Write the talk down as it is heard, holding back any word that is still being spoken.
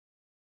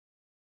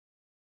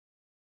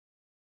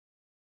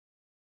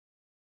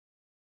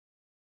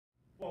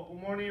Well,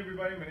 good morning,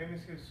 everybody. My name is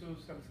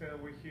Jesus Salcedo.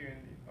 We're here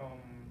in the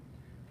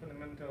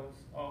Fundamentals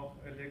of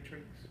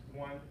Electrics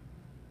 1.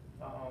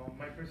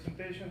 My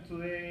presentation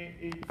today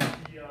is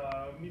the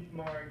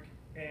Midmark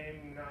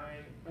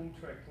M9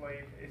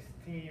 UltraClave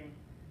steam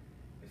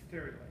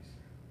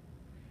sterilizer.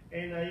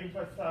 And I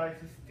emphasize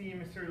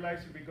steam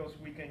sterilizer because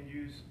we can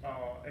use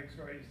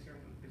X-ray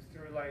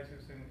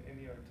sterilizers and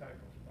any other type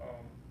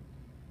of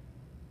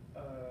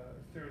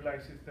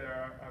sterilizers that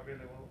are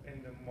available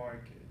in the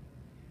market.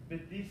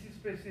 But this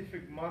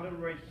specific model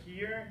right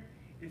here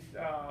is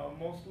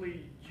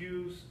mostly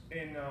used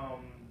in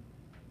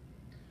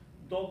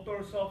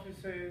doctors'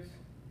 offices,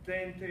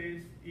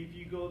 dentists. If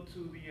you go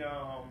to the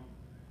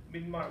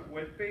Midmark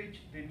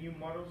webpage, the new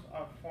models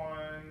are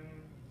found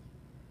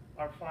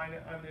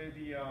under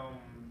the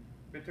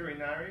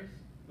veterinaries,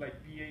 like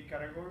VA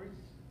categories,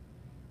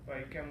 but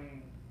it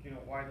can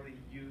widely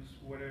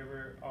use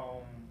whatever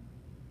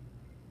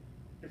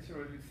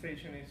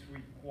sterilization is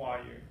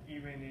required,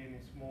 even in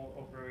small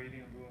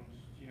operating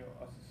rooms,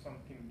 as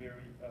something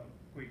very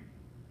quick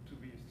to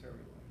be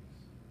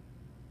sterilized.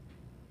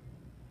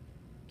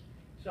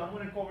 So I'm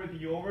going to cover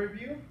the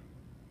overview,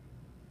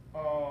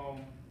 a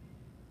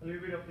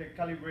little bit of the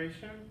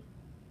calibration,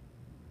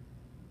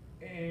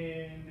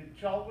 and the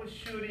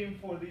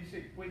troubleshooting for this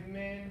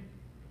equipment.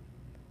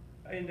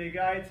 In the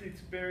guides,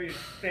 it's very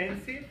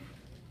extensive,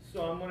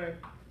 so I'm going to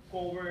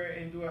cover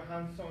and do a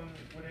hands-on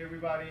with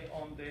everybody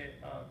on the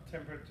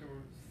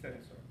temperature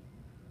sensor.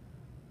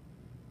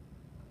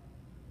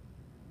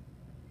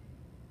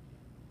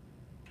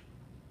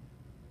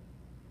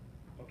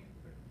 Okay,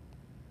 great.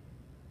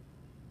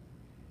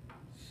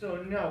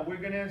 So now we're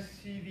gonna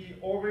see the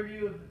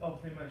overview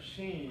of the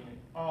machine.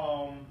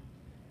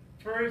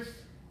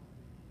 First,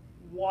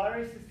 what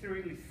is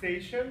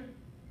sterilization?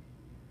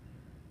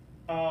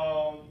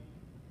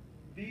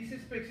 These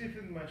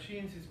specific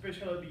machines,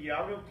 especially the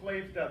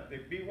UltraClave, the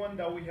big one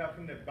that we have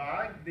in the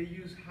back, they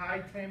use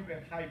high temp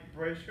and high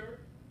pressure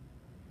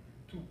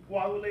to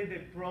coagulate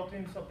the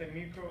proteins of the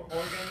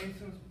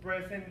microorganisms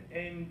present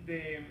in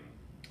the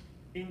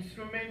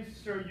instruments,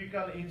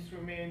 surgical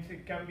instruments.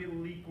 It can be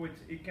liquids,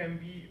 it can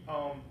be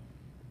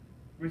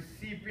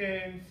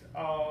recipients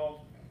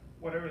of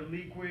whatever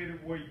liquid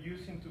we're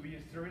using to be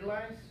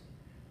sterilized.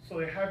 So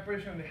the high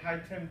pressure and the high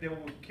temp, they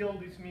will kill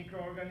these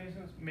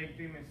microorganisms, make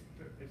them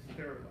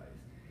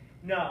sterilized.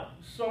 Now,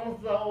 some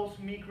of those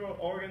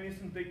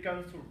microorganisms, they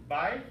can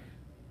survive,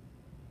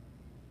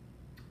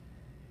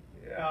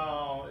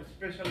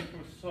 especially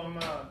for some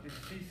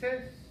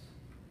diseases.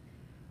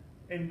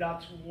 And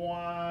that's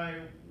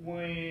why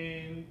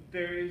when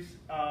there is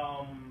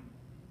a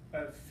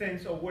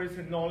sense of where is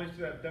the knowledge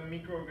that the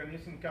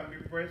microorganism can be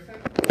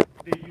present,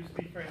 they use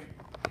different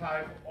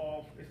type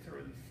of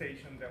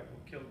sterilization that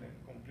will kill them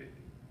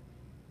completely.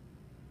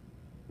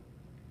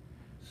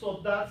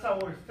 So that's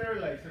our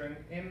sterilizer, an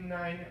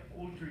M9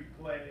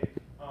 UltraClave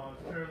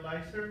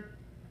sterilizer.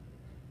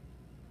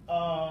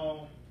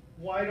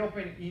 Wide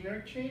open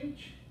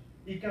interchange.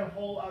 It can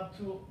hold up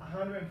to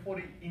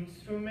 140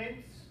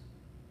 instruments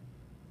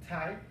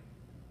type.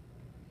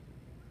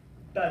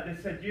 That the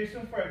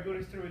suggestion for a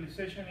good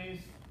sterilization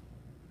is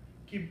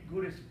keep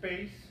good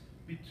space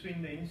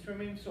between the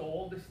instruments, so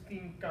all the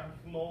steam can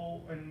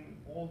flow and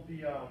all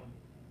the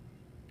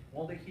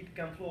heat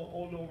can flow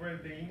all over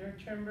the inner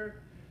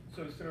chamber,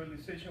 so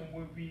sterilization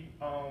will be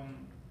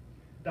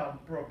done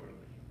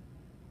properly.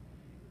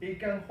 It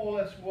can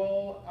hold as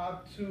well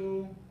up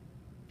to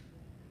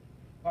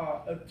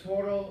a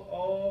total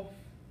of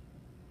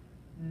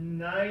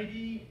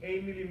 90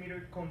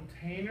 8mm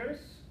containers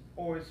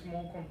or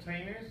small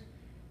containers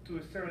to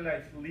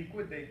sterilize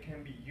liquid that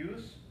can be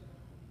used,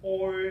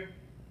 or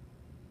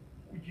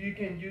you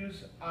can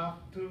use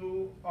up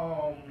to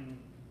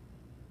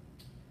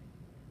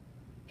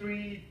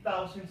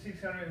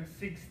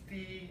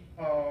 3,660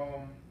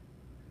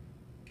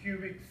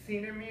 cubic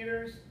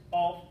centimeters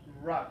of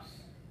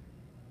wraps.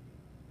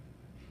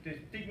 The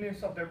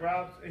thickness of the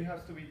wraps, it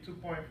has to be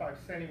 2.5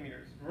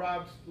 centimeters.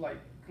 Wraps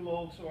like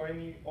clothes or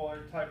any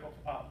other type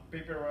of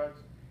paper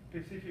wraps,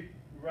 specific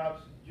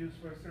wraps used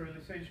for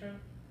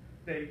sterilization,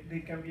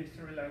 they can be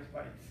sterilized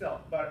by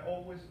itself. But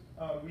always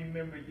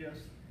remember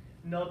just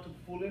not to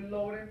fully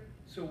load it,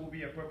 so it will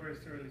be a proper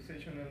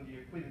sterilization on the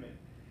equipment.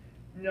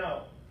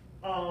 Now,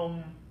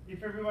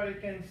 if everybody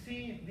can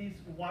see this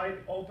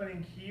wide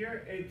opening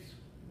here, it's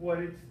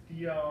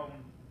the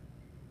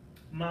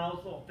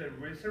mouth of the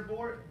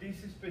reservoir. This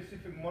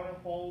specific model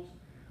holds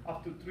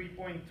up to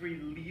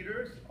 3.3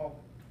 liters of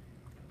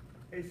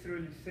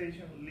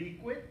sterilization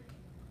liquid.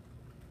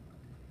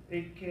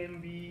 It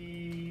can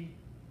be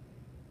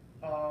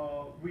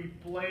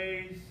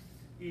replaced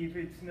if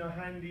it's not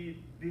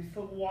handy.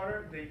 Distilled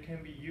water, they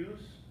can be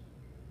used.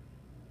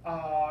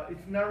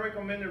 It's not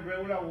recommended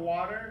regular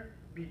water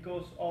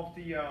because of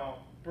the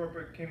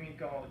proper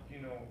chemical,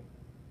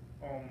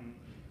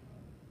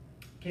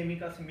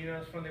 chemicals and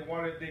minerals from the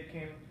water. They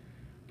can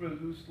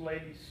produce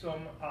lately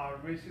some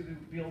residue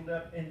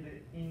buildup in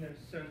the inner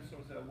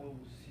sensors that we'll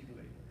see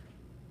later.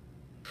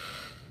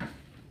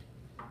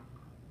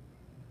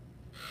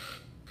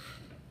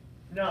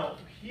 Now,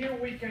 here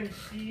we can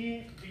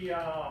see the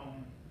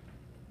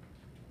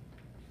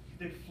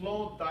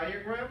flow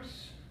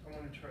diagrams. I'm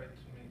going to try to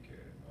make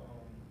it,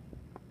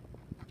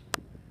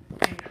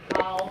 and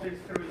how the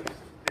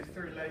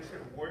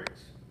sterilizer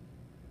works.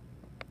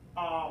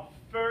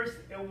 First,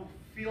 it will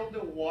fill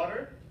the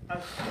water.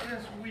 As soon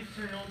as we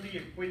turn on the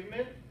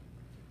equipment,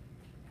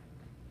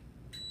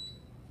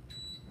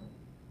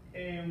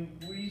 and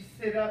we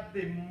set up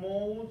the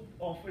mode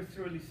of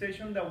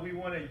sterilization that we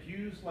want to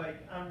use, like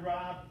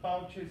unwrapped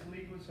pouches,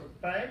 liquids, or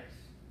bags,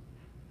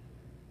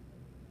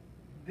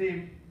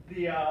 the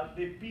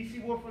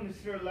PC board from the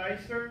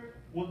sterilizer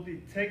will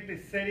detect the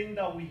setting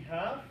that we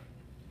have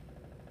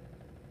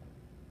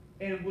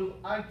and will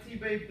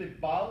activate the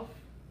valve,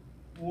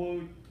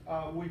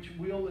 which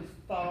will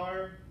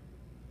start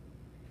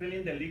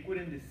filling the liquid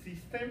in the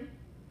system.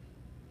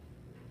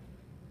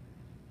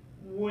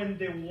 When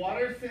the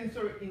water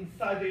sensor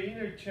inside the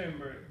inner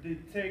chamber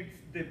detects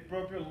the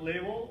proper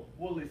level,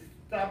 we'll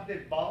stop the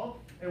valve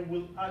and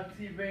will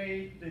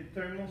activate the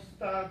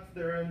thermostats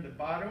there on the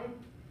bottom,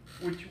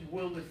 which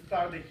will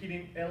start the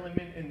heating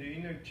element in the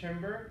inner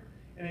chamber,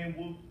 and it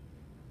will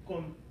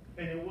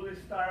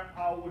start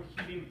our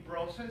heating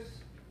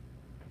process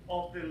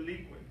of the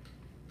liquid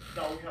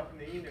that we have in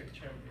the inner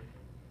chamber.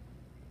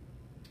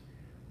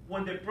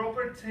 When the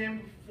proper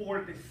temp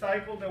for the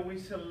cycle that we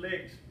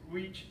select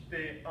reach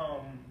the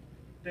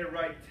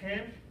right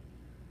temp,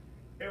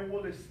 it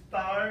will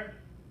start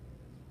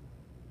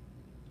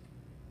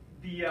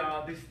the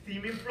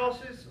steaming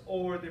process,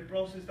 or the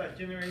process that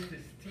generates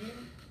the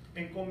steam,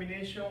 in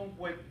combination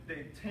with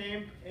the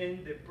temp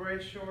and the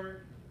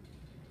pressure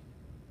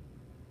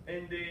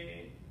in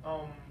the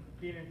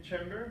inner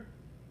chamber,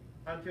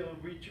 until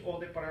it reach all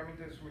the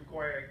parameters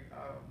required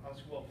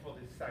as well for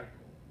the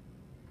cycle.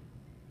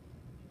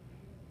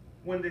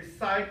 When the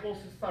cycles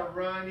start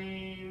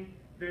running,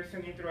 there's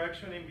an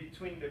interaction in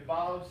between the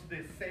valves,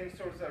 the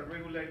sensors that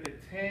regulate the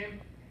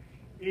temp.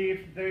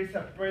 If there is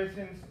a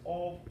presence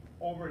of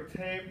over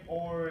temp,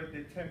 or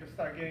the temp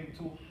start getting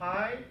too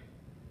high,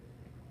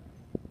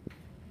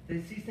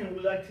 the system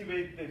will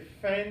activate the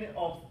fan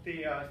of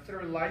the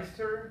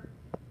sterilizer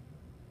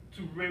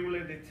to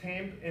regulate the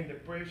temp and the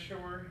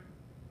pressure,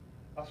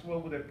 as well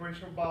with the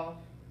pressure valve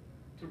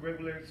to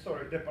regulate,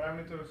 the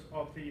parameters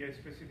of the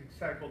specific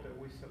cycle that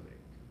we select.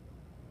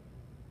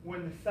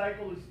 When the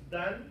cycle is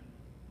done,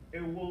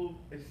 it will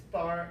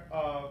start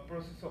a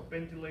process of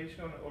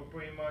ventilation, or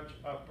pretty much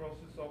a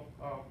process of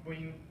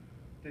bringing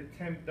the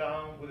temp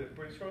down with the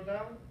pressure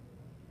down,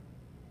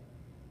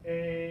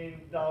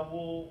 and that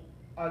will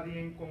at the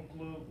end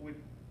conclude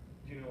with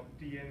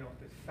the end of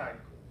the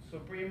cycle. So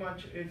pretty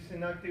much it's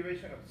an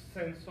activation of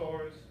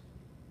sensors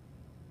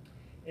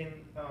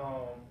and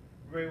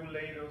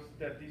regulators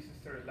that this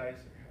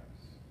sterilizer has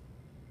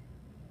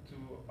to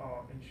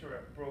ensure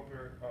a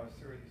proper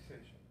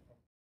sterilization.